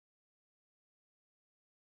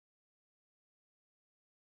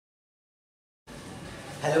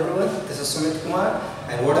Hello everyone, this is Sumit Kumar,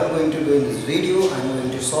 and what I'm going to do in this video, I'm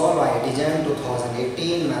going to solve IITJAM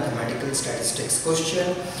 2018 mathematical statistics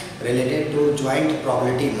question related to joint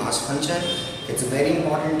probability mass function. It's a very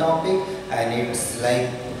important topic, and it's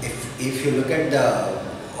like if you look at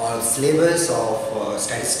the syllabus of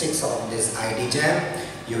statistics of this IITJAM,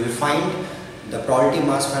 you will find the probability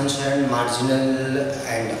mass function, marginal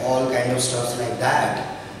and all kind of stuff like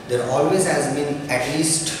that. There always has been at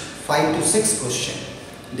least 5 to 6 questions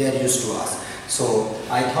they are used to ask. So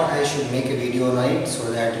I thought I should make a video on it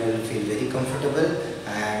so that you will feel very comfortable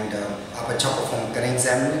and आप अच्छा perform करें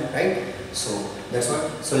exam में, right? So that's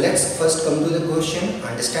what. So let's first come to the question.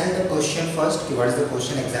 Understand the question first. What is the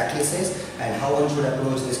question exactly says and how one should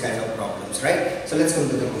approach this kind of problems, right? So let's come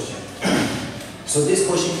to the question. So this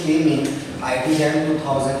question came in IITJAM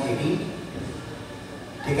 2018.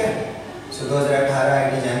 ठीक है? So 2018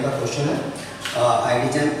 IITJAM का question है.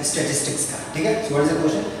 IITJAM statistics का, ठीक है? So what is the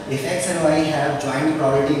question? If x and y have joint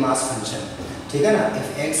probability mass function, ठीक है ना?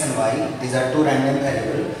 If x and y, these are two random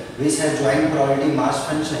variables which have joint probability mass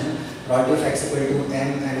function, probability of x equal to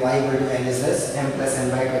m and y equal to n is this, m plus n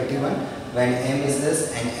by 21, when m is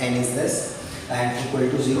this and n is this, and equal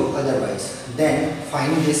to 0 otherwise. Then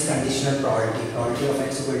find this conditional probability, probability of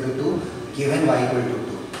x equal to 2 given y equal to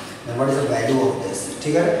 2. Then what is the value of this?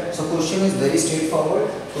 ठीक है? So question is very straightforward.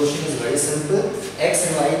 Question is very simple. X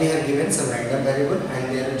and y they have given some random variable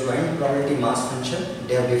and their joint probability mass function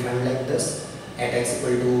they have defined like this. At x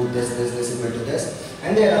equal to this equal to this,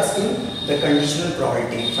 and they are asking the conditional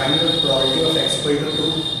probability. Find the probability of x equal to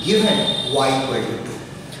 2 given y equal to 2.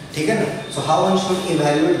 ठीक है ना? So how one should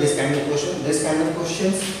evaluate this kind of question? This kind of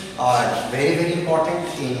questions are very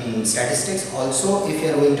important in statistics. Also, if you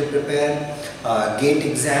are going to prepare GATE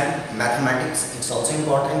exam, mathematics, it's also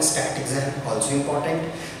important. Stat exam also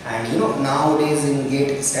important. And you know nowadays in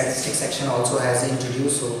GATE statistics section also has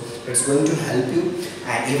introduced, so it's going to help you.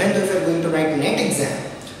 And even though if you are going to write NET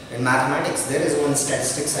exam in mathematics, there is one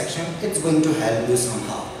statistics section. It's going to help you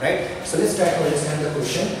somehow, right? So let's try to understand the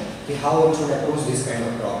question. How one should approach this kind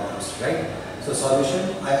of problems, right? So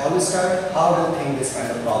solution, I always start how to think this kind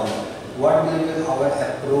of problem. What will be our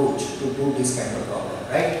approach to do this kind of problem,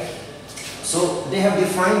 right? So they have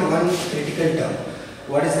defined one critical term.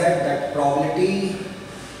 What is that? That probability,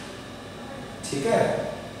 ठीक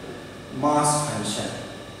है, mass function.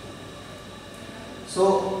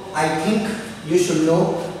 So I think you should know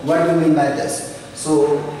what you mean by this.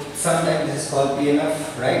 So sometimes this is called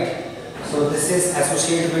PMF, right? So this is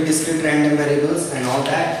associated with discrete random variables and all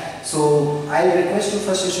that. So I'll request you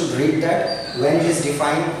first you should read that when it is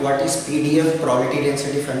defined what is PDF, probability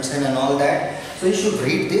density function and all that. So you should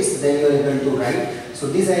read this, then you are able to write. So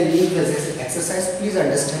this I leave as an exercise. Please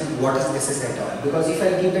understand what is this is at all, because if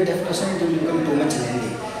I give the definition it will become too much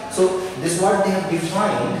lengthy. So this is what they have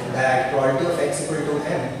defined, that probability of x equal to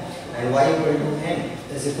m and y equal to n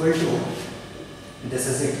is equal to, this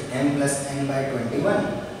is it, m plus n by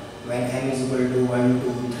 21. When n is equal to 1,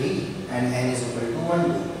 2, 3 and n is equal to 1,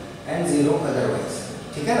 2 and 0 otherwise.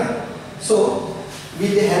 ठीक है ना? So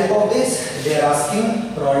with the help of this they are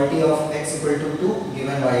asking probability of x equal to 2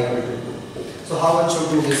 given y equal to 2. So how one should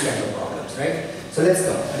do this kind of problems, right? So let's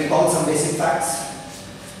go. Recall some basic facts.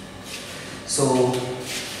 So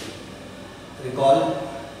recall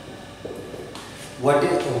what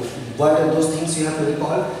are those things you have to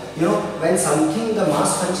recall. You know, when something the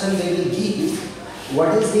mass function they will give,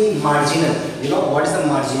 what is the marginal? You know, what is the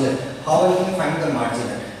marginal? How you can find the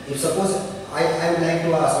marginal? If suppose I would like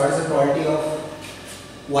to ask what is the probability of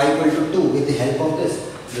y equal to 2 with the help of this.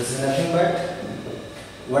 This is nothing but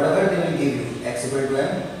whatever they will give you, x equal to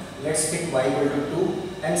m. Let's pick y equal to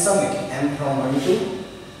 2 and sum it, m from 1 to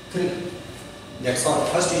 3. That's all.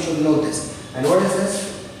 First you should know this. And what is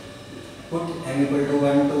this? Put m equal to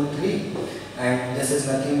 1, 2, 3 and this is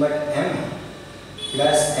nothing but m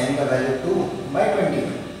plus n का value 2 by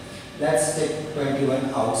 21. Let's take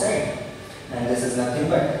 21 outside and this is nothing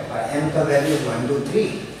but our m का value is 1, 2,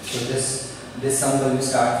 3. So this sum will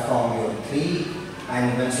start from your 3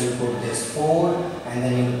 and eventually put this 4 and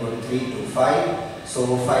then you put 3 to 5. So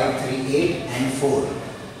 5, 3, 8 and 4.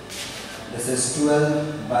 This is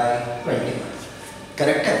 12 by 21.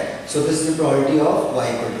 Correct? So this is the probability of y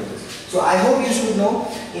equal to this. So I hope you should know.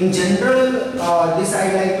 In general, this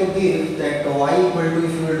I like to give that y equal to,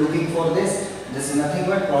 if you are looking for this is nothing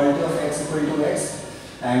but probability of x equal to x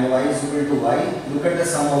and y is equal to y. Look at the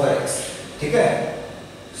sum over x. ठीक है?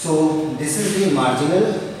 So this is the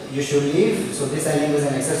marginal you should leave. So this I leave as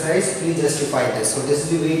an exercise. Please justify this. So this is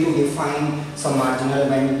the way to define some marginal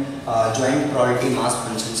when joint probability mass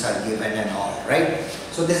functions are given and all, right?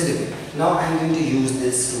 So this is the way. Now I am going to use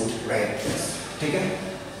this to write this. Okay?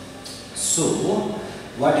 So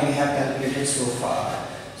what we have calculated so far?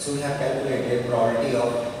 So we have calculated probability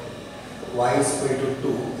of y is equal to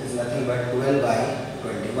 2 is nothing but 12 by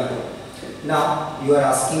 21. Now you are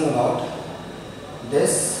asking about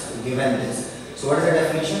this given this. So what is the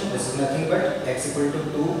definition? This is nothing but x equal to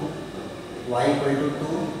 2, y equal to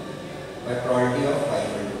 2 by probability of y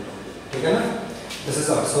equal to 2. Okay, na? This is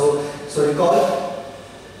all. So recall,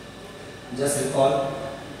 just recall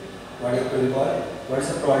what you have to recall. What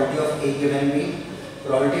is the probability of A given B?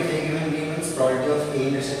 Probability of A given B means probability of A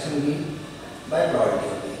intersection B by probability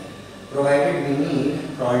of B. Provided we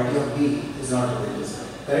need probability of B is not equal to 0.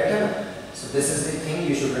 Correct? So this is the thing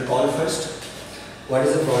you should recall first. What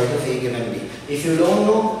is the probability of A given B? If you don't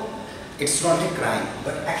know, it's not a crime,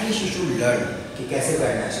 but at least you should learn कि कैसे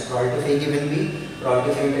करना है. So probability of A given B,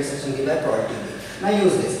 probability of A intersection B by probability of B. Now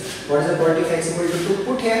use this. What is the probability of x equal to 2?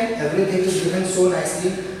 Put here. Everything is given so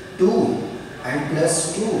nicely. 2 and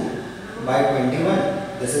plus 2 by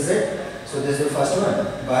 21. This is it. So this is the first one.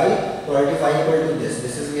 By probability of y equal to this.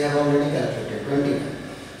 This is we have already calculated 21.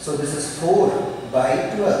 So this is 4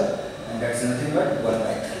 by 12, and that's nothing but 1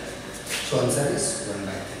 by 3. So answer is 1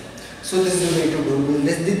 by 3. So this is the way to do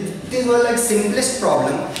this. This was like simplest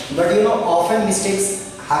problem, but you know often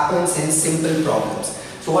mistakes happens in simple problems.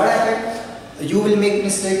 So what happened? You will make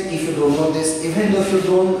mistake if you don't know this. Even though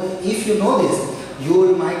if you know this,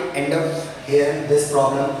 you might end up here this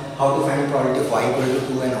problem, how to find probability of y equal to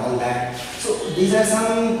 2 and all that. So these are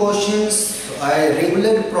some questions, a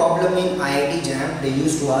regular problem in IITJAM. They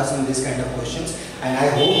used to ask in this kind of questions, and I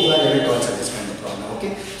hope you are able to answer this kind of problem.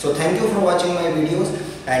 Okay. So thank you for watching my videos,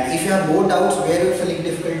 and if you have more doubts where you are feeling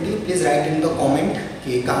difficulty, please write in the comment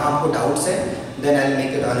कि कहाँ आपको doubts है. Then I will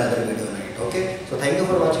make it another video on it. Okay. So thank you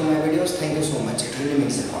for watching my videos. Thank you so much. It really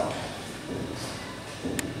means a lot.